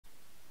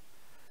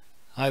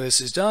Hi,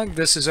 this is Doug.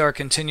 This is our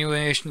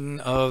continuation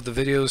of the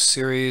video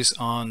series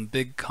on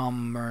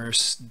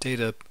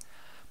BigCommerce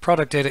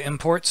product data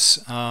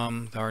imports,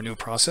 our new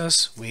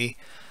process.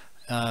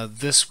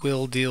 This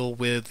will deal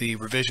with the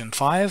revision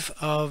 5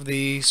 of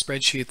the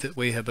spreadsheet that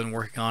we have been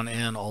working on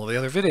in all of the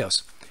other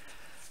videos.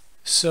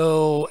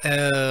 So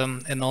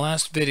in the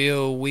last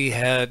video, we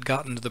had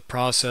gotten to the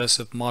process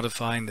of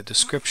modifying the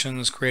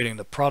descriptions, creating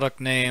the product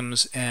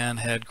names, and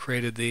had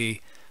created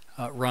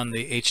run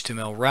the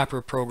HTML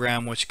wrapper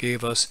program, which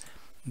gave us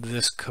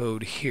this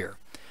code here.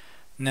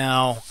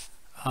 Now,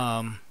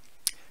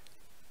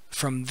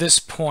 from this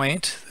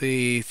point,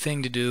 the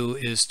thing to do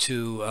is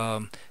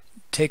to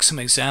take some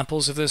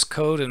examples of this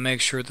code and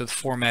make sure that the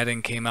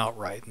formatting came out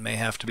right. It may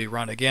have to be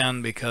run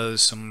again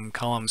because some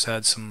columns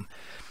had some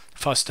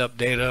fussed up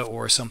data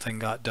or something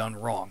got done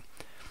wrong.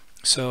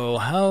 So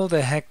how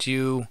the heck do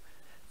you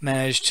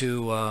manage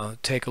to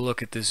take a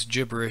look at this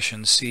gibberish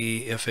and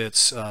see if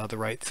it's the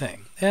right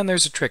thing? And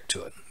there's a trick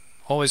to it.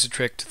 Always a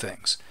trick to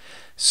things.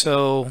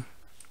 So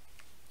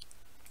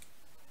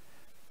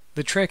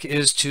the trick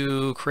is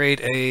to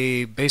create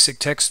a basic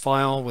text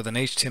file with an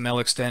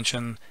HTML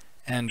extension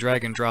and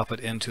drag and drop it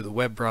into the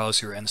web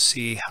browser and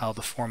see how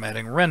the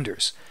formatting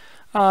renders.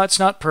 It's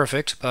not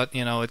perfect, but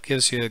you know, it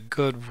gives you a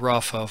good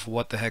rough of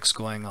what the heck's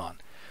going on.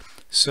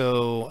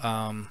 So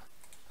I'm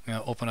going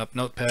to open up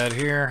Notepad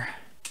here.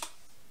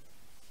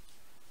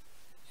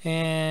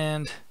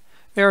 And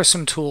there are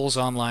some tools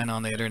online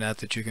on the internet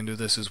that you can do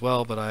this as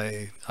well, but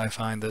I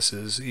find this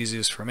is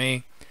easiest for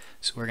me.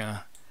 So we're going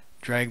to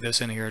drag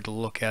this in here to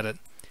look at it.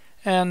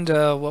 And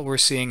what we're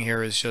seeing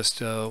here is just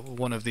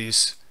one of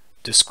these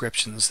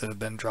descriptions that have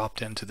been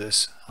dropped into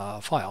this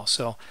file.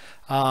 So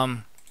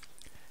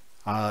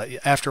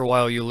after a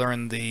while, you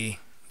learn the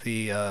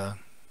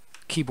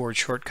keyboard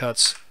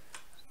shortcuts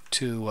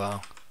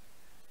to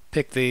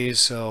pick these.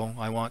 So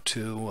I want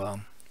to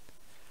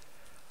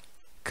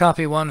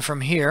copy one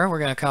from here. We're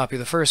going to copy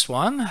the first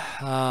one.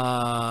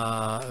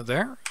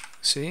 There.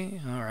 See?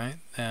 All right.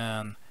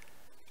 And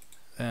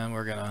then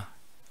we're going to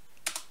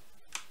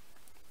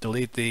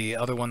delete the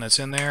other one that's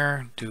in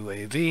there. Do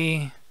a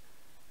V.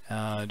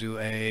 Do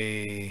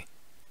a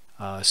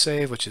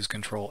save, which is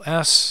Control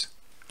S.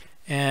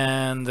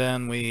 And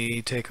then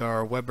we take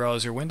our web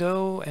browser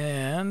window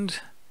and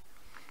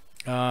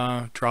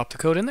drop the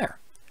code in there.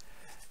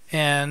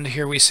 And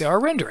here we see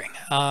our rendering.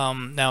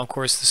 Now, of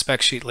course, the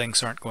spec sheet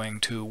links aren't going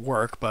to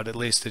work, but at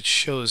least it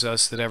shows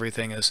us that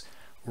everything is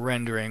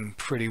rendering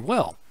pretty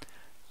well.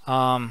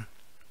 We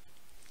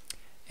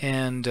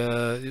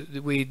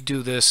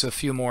do this a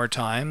few more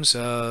times.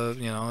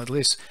 You know, at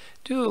least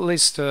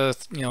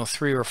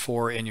 3 or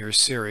 4 in your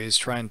series.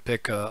 Try and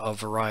pick a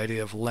variety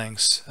of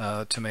lengths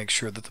to make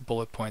sure that the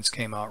bullet points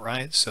came out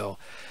right. So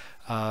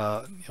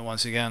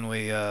once again,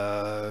 we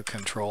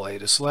Control A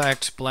to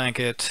select,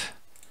 blanket.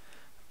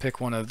 Pick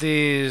one of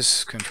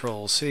these,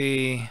 Control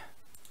C,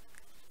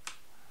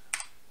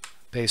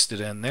 paste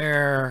it in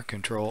there,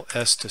 Control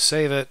S to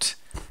save it,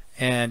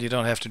 and you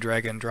don't have to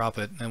drag and drop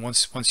it. And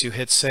once you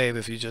hit save,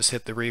 if you just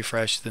hit the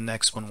refresh, the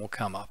next one will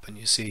come up, and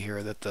you see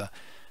here that the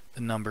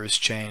numbers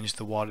change,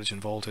 the wattage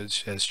and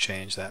voltage has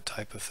changed, that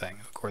type of thing.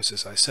 Of course,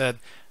 as I said,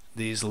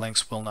 these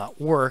links will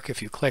not work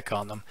if you click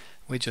on them.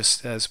 We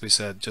just, as we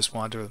said, just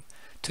want to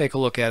take a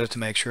look at it to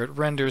make sure it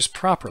renders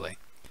properly.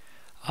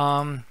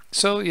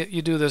 So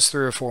you do this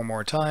 3 or 4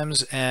 more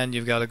times, and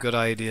you've got a good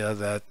idea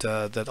that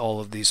that all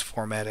of these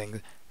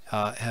formatting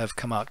have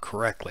come out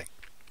correctly.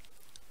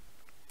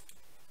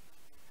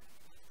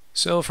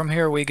 So from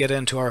here we get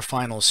into our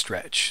final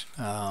stretch.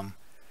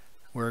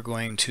 We're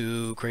going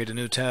to create a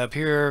new tab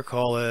here,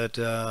 call it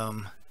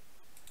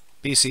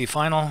BC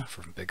Final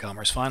for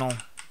BigCommerce Final,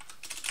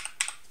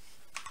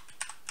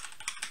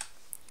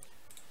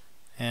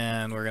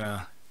 and we're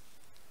gonna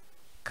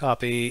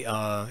copy,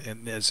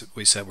 and as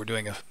we said, we're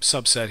doing a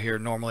subset here.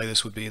 Normally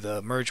this would be the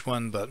merge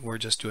one, but we're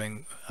just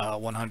doing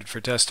 100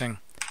 for testing.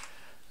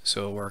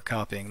 So we're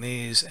copying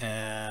these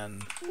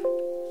and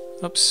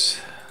oops,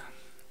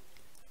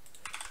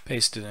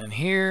 paste it in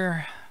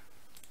here.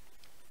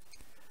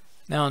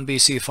 Now in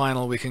BC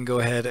Final we can go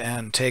ahead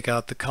and take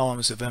out the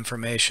columns of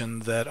information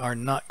that are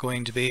not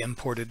going to be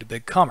imported to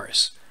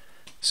BigCommerce.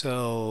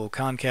 So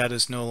concat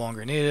is no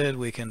longer needed.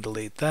 We can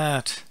delete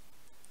that.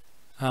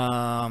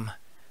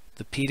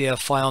 The PDF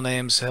file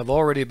names have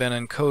already been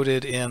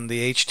encoded in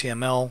the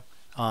HTML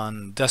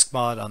on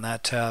DeskBot on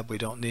that tab. We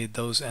don't need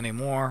those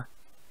anymore.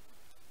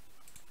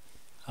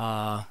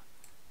 None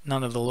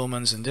of the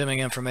lumens and dimming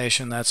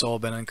information, that's all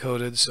been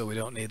encoded, so we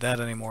don't need that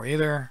anymore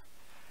either.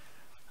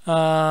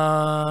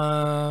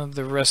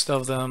 The rest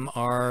of them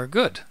are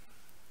good.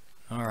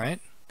 All right.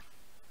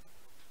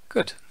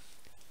 Good.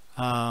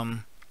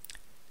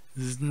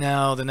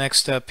 Now the next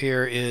step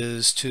here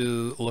is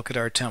to look at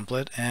our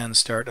template and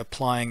start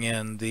applying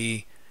in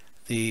the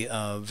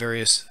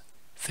various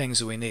things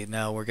that we need.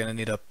 Now we're going to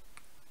need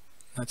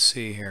let's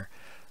see here.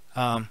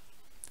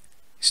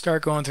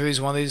 Start going through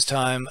these one of these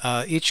time.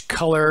 Each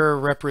color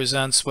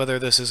represents whether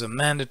this is a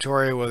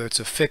mandatory, whether it's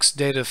a fixed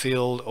data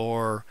field,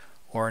 or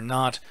or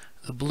not.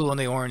 The blue and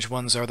the orange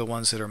ones are the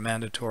ones that are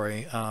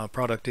mandatory.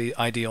 Product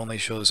ID only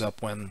shows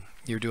up when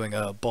you're doing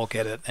a bulk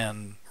edit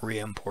and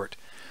re-import.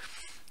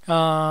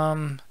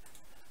 I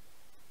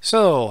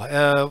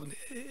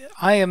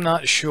am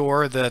not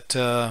sure that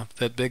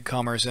that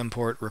BigCommerce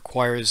import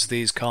requires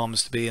these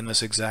columns to be in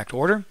this exact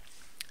order,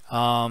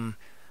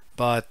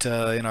 but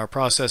in our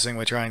processing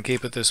we try and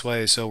keep it this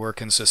way so we're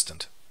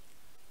consistent.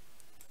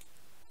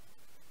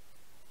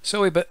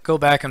 So we go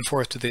back and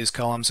forth to these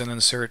columns and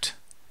insert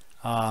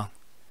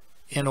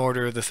in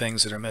order the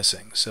things that are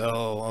missing.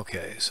 So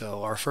okay,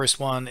 so our first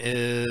one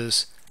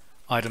is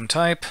item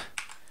type,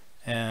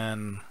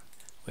 and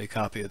we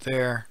copy it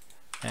there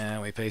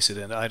and we paste it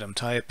into item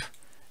type,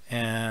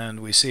 and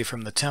we see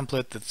from the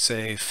template that's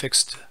a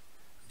fixed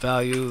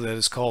value that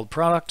is called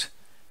product,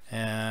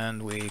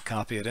 and we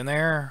copy it in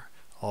there,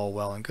 all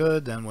well and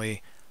good. Then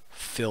we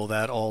fill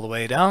that all the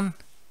way down,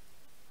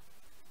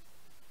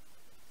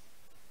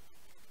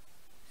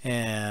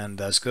 and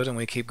that's good, and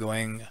we keep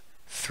going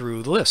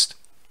through the list.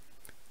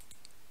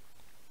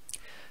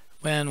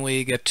 When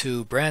we get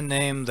to brand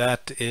name,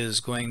 that is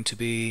going to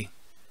be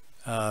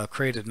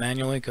created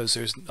manually because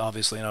there's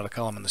obviously not a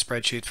column in the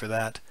spreadsheet for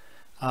that.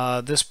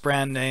 This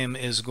brand name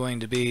is going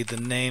to be the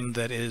name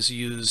that is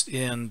used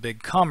in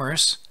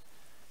BigCommerce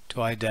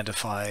to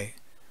identify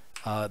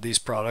these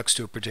products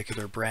to a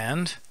particular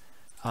brand.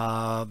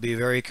 Be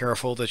very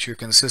careful that you're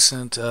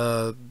consistent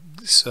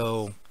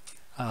so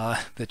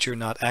that you're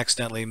not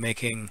accidentally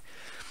making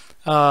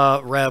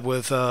REV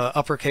with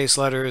uppercase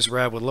letters,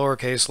 REV with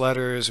lowercase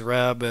letters,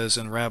 REV as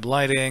in REV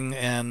lighting,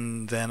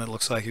 and then it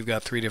looks like you've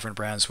got 3 different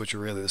brands which are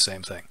really the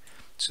same thing.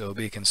 So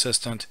be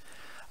consistent.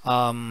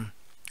 And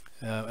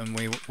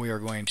we are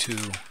going to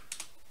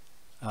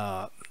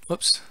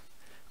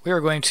we are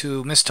going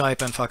to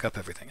mistype and fuck up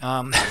everything.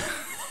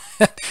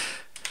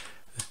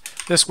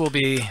 This will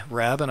be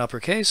REV in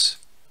uppercase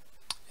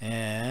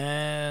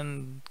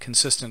and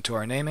consistent to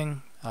our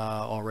naming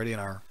already in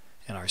our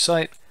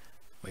site.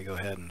 We go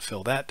ahead and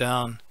fill that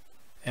down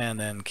and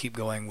then keep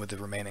going with the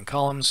remaining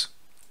columns.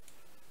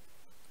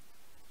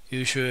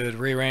 You should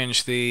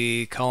rearrange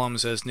the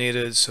columns as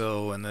needed.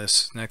 So in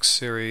this next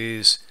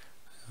series,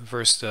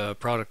 first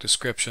product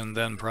description,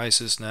 then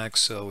prices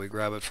next. So we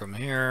grab it from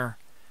here,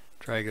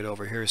 drag it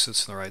over here so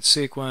it's in the right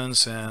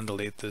sequence, and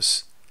delete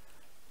this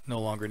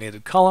no longer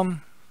needed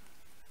column.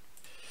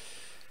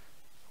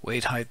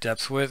 Weight, height,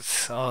 depth,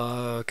 width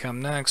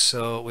come next,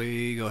 so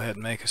we go ahead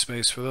and make a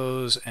space for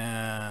those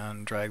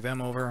and drag them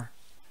over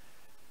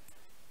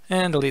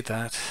and delete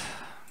that.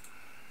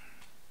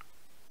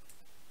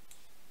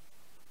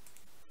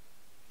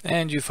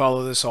 And you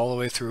follow this all the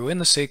way through in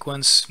the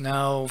sequence.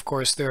 Now, of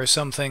course, there are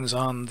some things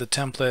on the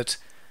template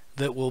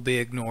that will be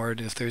ignored.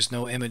 If there's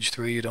no image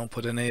 3, you don't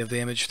put any of the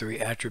image 3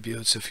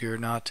 attributes. If you're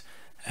not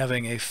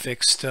having a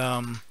fixed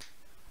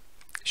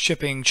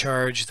shipping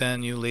charge,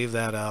 then you leave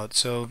that out.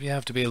 So you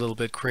have to be a little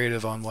bit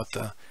creative on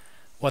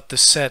what the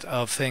set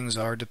of things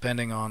are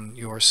depending on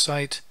your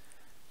site.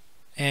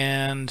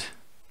 And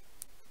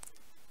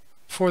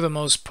for the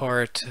most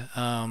part,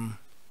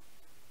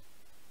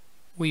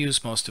 we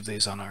use most of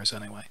these on ours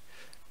anyway.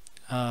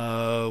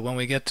 When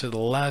we get to the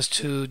last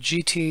two,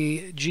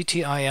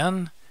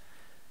 GTIN.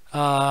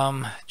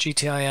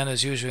 GTIN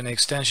is usually an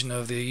extension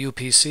of the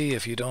UPC.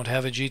 If you don't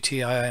have a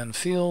GTIN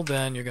field,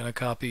 then you're going to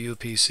copy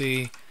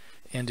UPC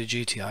into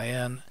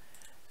GTIN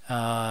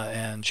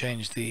and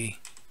change the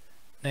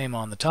name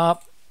on the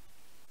top,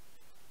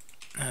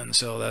 and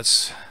so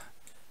that's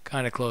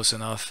kind of close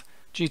enough.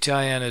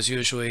 GTIN is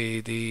usually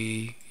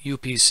the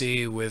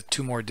UPC with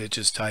 2 more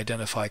digits to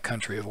identify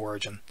country of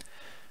origin,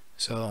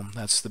 so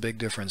that's the big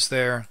difference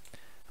there.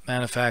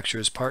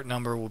 Manufacturer's part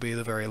number will be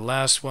the very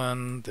last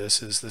one.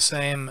 This is the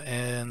same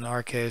in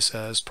our case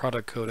as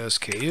product code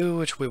SKU,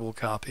 which we will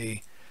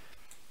copy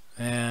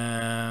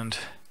and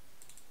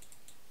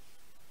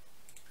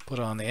put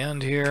on the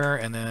end here,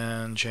 and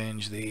then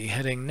change the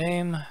heading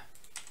name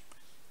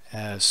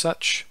as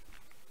such.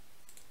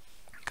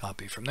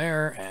 Copy from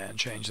there and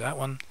change that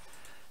one.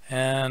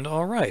 And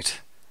all right,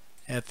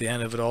 at the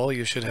end of it all,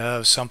 you should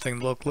have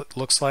something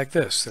looks like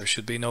this. There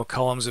should be no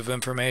columns of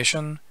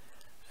information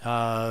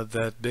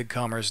that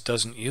BigCommerce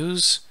doesn't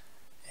use,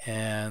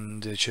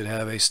 and it should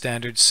have a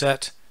standard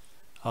set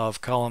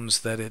of columns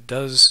that it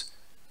does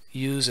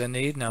use and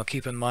need. Now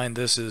keep in mind,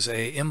 this is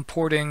a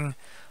importing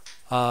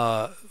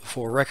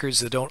for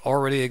records that don't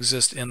already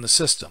exist in the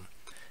system.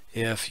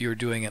 If you're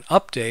doing an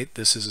update,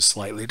 this is a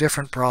slightly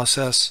different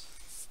process,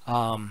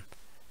 and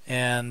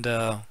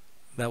that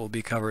will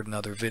be covered in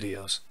other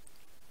videos.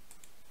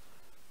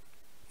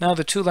 Now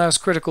the 2 last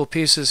critical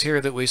pieces here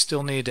that we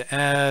still need to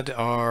add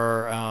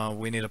are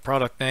we need a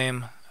product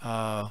name,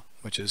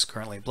 which is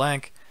currently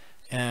blank,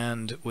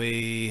 and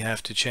we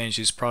have to change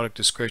these product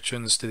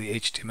descriptions to the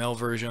HTML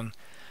version.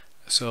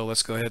 So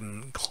let's go ahead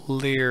and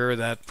clear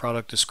that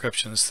product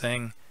descriptions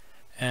thing,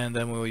 and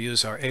then we will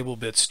use our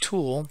AbleBits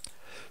tool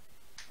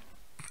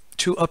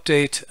to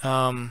update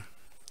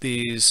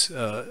these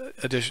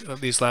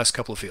last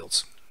couple of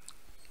fields.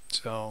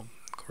 So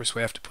of course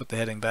we have to put the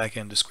heading back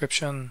in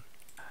description,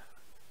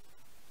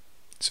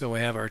 So we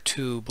have our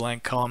 2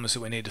 blank columns that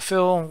we need to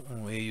fill.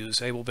 We use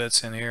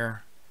AbleBits in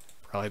here.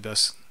 Probably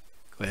best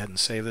go ahead and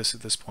save this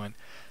at this point.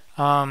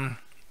 Highlight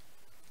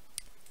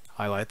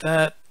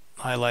that.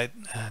 Highlight.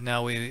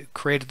 Now we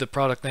created the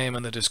product name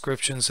and the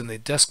descriptions in the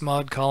desk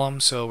mod column,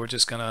 so we're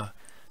just going to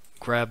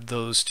grab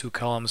those 2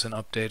 columns and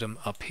update them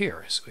up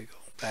here. So we go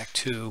back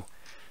to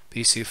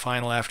BC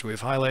Final after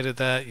we've highlighted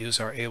that. Use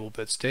our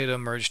AbleBits data,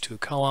 merge 2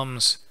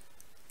 columns.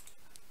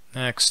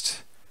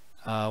 Next,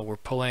 we're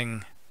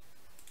pulling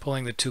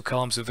the 2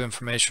 columns of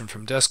information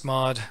from desk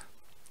mod.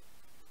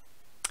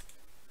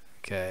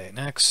 Okay,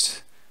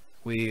 next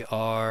we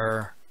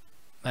are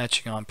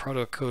matching on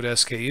product code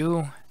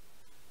SKU,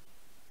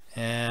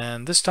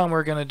 and this time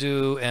we're going to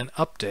do an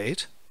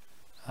update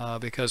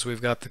because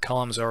we've got the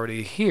columns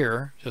already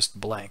here just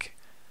blank.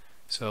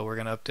 So we're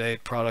going to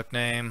update product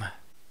name,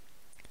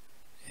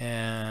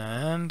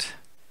 and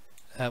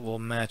that will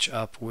match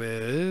up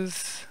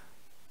with,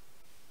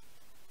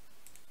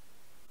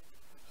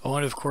 oh,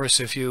 and of course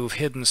if you've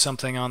hidden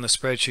something on the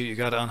spreadsheet you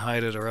got to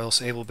unhide it, or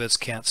else AbleBits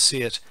can't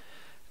see it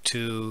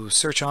to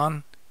search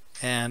on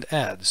and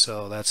add.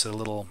 So that's a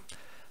little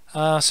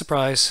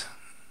surprise.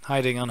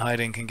 Hiding,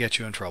 unhiding can get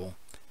you in trouble.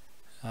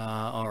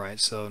 Alright,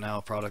 so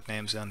now product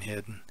name's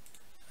unhidden.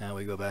 Now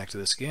we go back to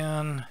this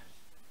again.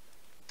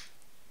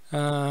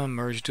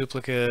 Merge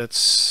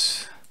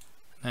duplicates.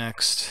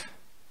 Next.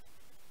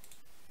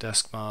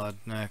 Desk mod.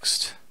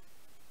 Next.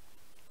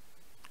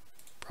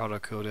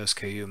 Product code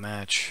SKU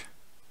match.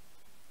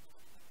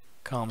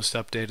 Columns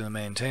to update in the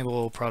main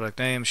table. Product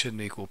name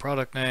shouldn't equal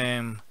product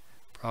name.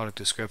 Product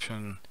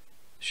description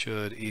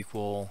should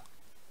equal,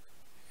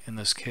 in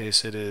this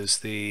case it is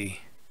the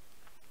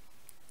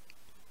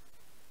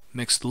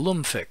mixed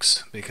lum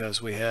fix,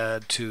 because we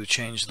had to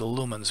change the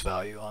lumens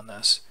value on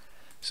this.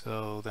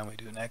 So then we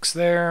do next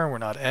there. We're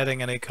not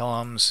adding any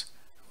columns.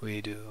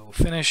 We do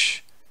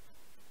finish,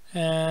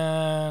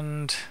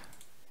 and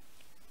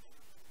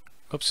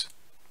oops.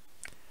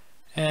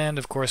 And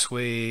of course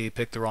we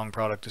picked the wrong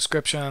product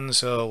description,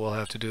 so we'll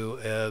have to do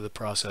the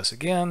process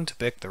again to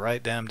pick the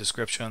right damn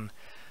description,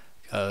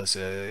 because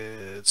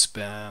it's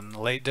been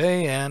a late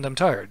day and I'm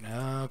tired.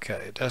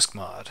 Okay, desk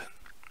mod.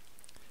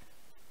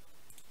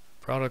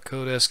 Product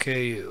code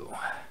SKU.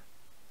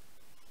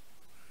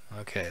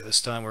 Okay,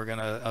 this time we're going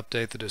to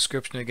update the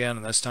description again,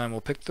 and this time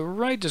we'll pick the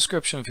right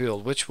description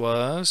field, which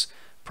was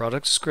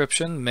product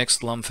description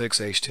mixed lumfix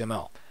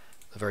HTML,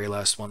 the very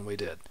last one we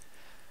did.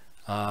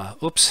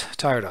 Oops,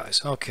 tired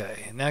eyes.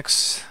 Okay,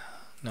 next,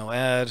 no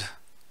add,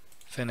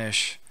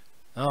 finish.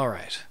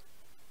 Alright.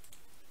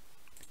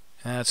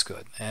 That's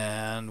good.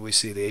 And we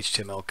see the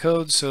HTML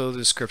code, so the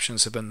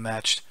descriptions have been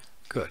matched.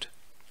 Good.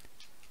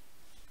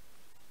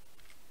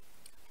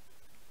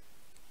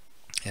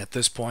 At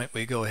this point,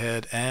 we go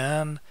ahead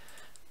and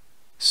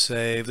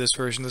save this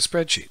version of the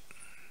spreadsheet.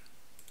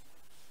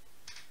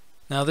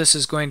 Now this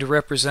is going to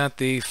represent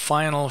the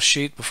final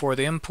sheet before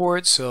the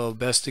import, so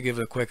best to give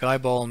it a quick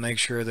eyeball and make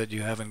sure that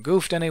you haven't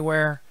goofed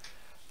anywhere.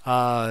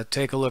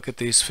 Take a look at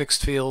these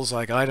fixed fields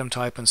like item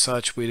type and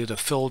such. We did a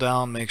fill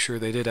down, make sure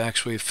they did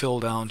actually fill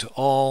down to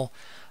all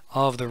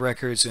of the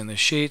records in the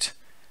sheet.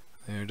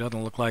 There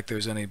doesn't look like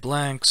there's any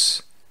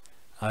blanks.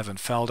 I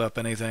haven't fouled up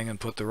anything and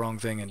put the wrong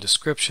thing in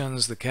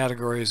descriptions. The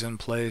category is in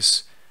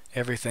place.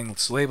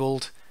 Everything's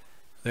labeled.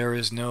 There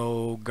is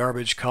no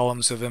garbage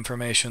columns of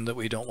information that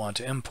we don't want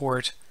to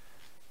import.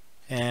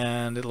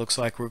 And it looks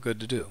like we're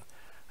good to do.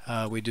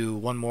 We do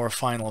one more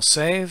final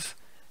save.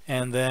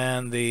 And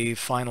then the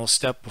final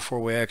step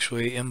before we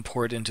actually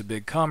import into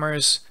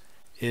BigCommerce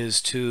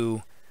is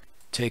to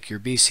take your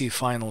BC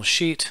final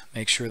sheet,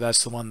 make sure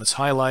that's the one that's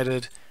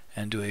highlighted,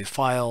 and do a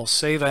file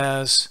save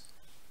as,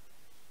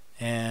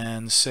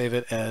 and save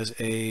it as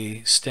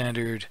a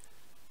standard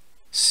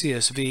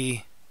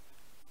CSV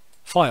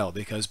file,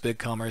 because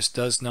BigCommerce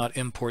does not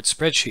import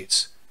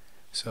spreadsheets.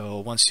 So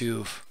once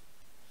you've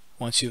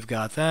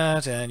got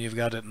that and you've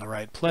got it in the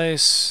right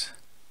place,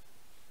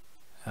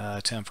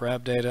 temp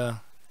wrap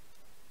data,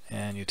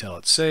 and you tell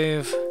it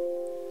save.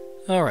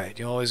 Alright,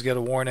 you always get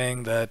a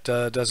warning that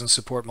doesn't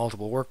support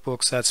multiple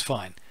workbooks. That's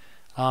fine.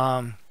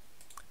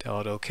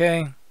 Tell it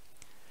OK.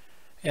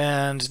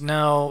 And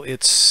now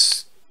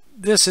this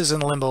is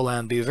in limbo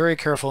land. Be very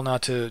careful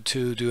not to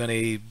do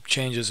any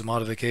changes or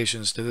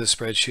modifications to this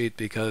spreadsheet,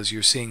 because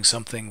you're seeing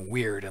something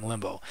weird in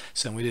limbo.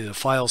 So we did a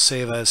file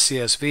save as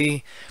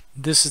CSV.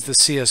 This is the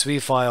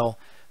CSV file,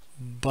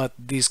 but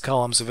these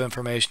columns of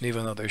information,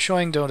 even though they're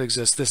showing, don't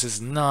exist. This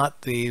is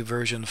not the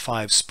version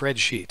 5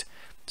 spreadsheet.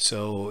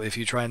 So if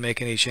you try and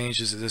make any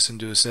changes to this and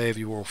do a save,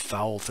 you will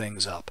foul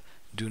things up.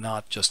 Do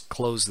not just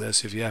close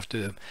this. If you have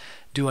to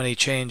do any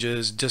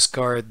changes,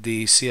 discard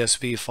the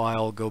CSV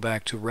file, go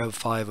back to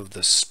REV5 of the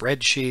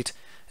spreadsheet,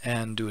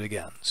 and do it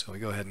again. So we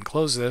go ahead and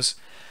close this,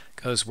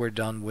 because we're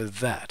done with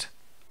that.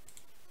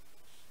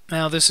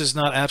 Now this is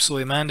not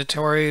absolutely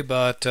mandatory,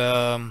 but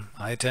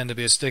I tend to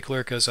be a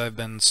stickler because I've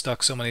been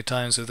stuck so many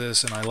times with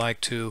this, and I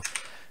like to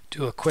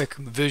do a quick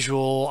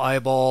visual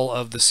eyeball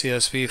of the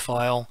CSV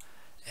file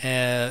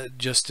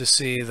just to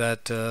see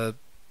that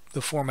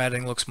the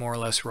formatting looks more or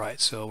less right.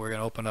 So we're going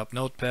to open up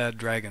Notepad,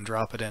 drag and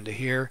drop it into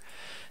here.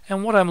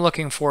 And what I'm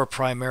looking for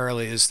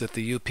primarily is that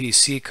the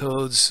UPC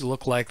codes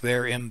look like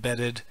they're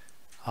embedded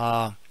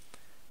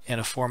in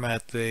a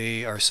format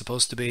they are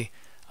supposed to be.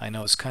 I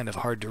know it's kind of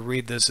hard to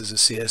read this as a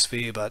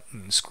CSV, but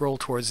scroll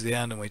towards the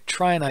end and we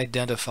try and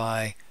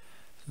identify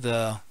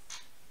the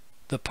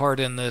part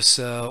in this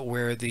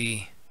where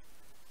the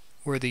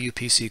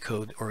UPC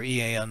code or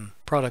EAN,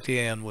 product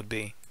EAN would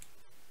be.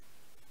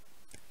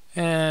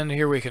 And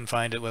here we can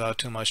find it without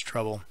too much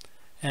trouble.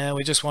 And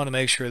we just want to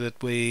make sure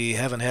that we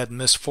haven't had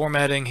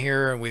misformatting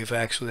here and we've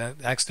actually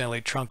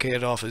accidentally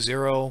truncated off a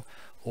 0,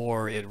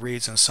 or it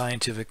reads in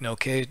scientific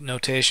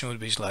notation would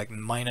be like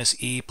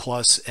 -e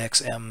plus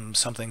xm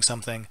something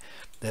something.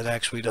 That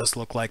actually does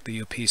look like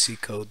the UPC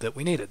code that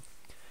we needed.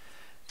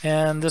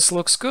 And this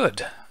looks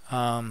good.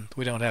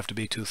 We don't have to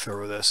be too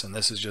thorough with this, and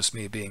this is just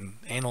me being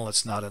anal.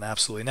 It's not an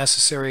absolutely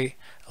necessary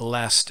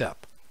last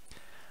step.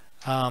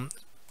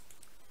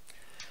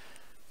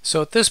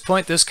 So at this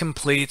point, this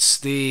completes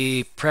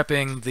the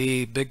prepping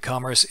the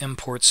BigCommerce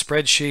import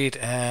spreadsheet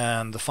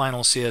and the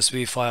final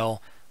CSV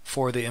file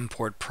for the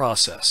import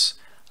process.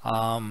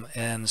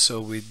 And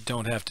so we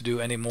don't have to do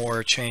any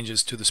more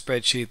changes to the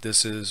spreadsheet.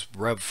 This is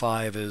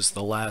REV5 is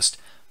the last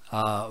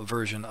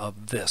version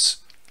of this.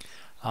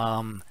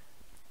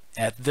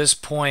 At this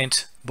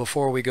point,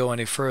 before we go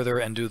any further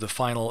and do the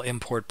final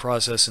import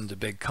process into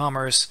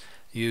BigCommerce,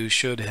 you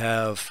should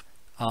have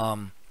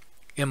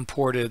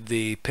imported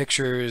the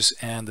pictures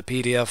and the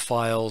PDF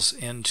files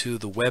into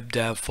the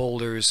WebDav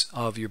folders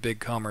of your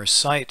BigCommerce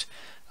site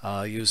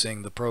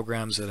using the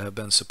programs that have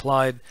been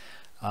supplied.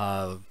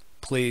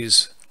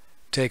 Please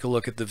take a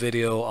look at the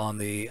video on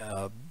the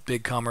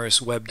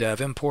BigCommerce WebDav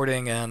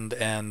importing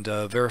and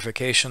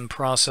verification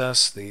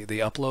process, the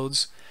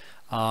uploads.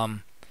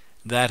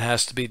 That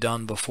has to be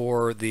done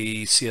before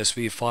the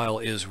CSV file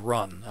is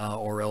run,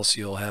 or else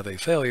you'll have a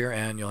failure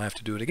and you'll have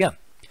to do it again.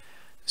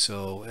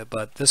 So,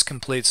 but this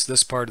completes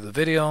this part of the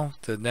video.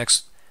 The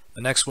next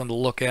one to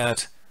look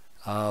at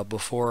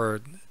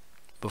before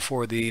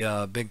the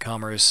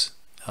BigCommerce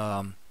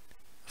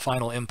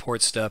final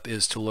import step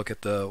is to look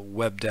at the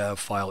WebDav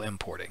file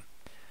importing.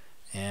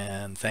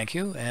 And thank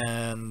you,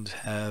 and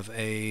have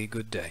a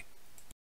good day.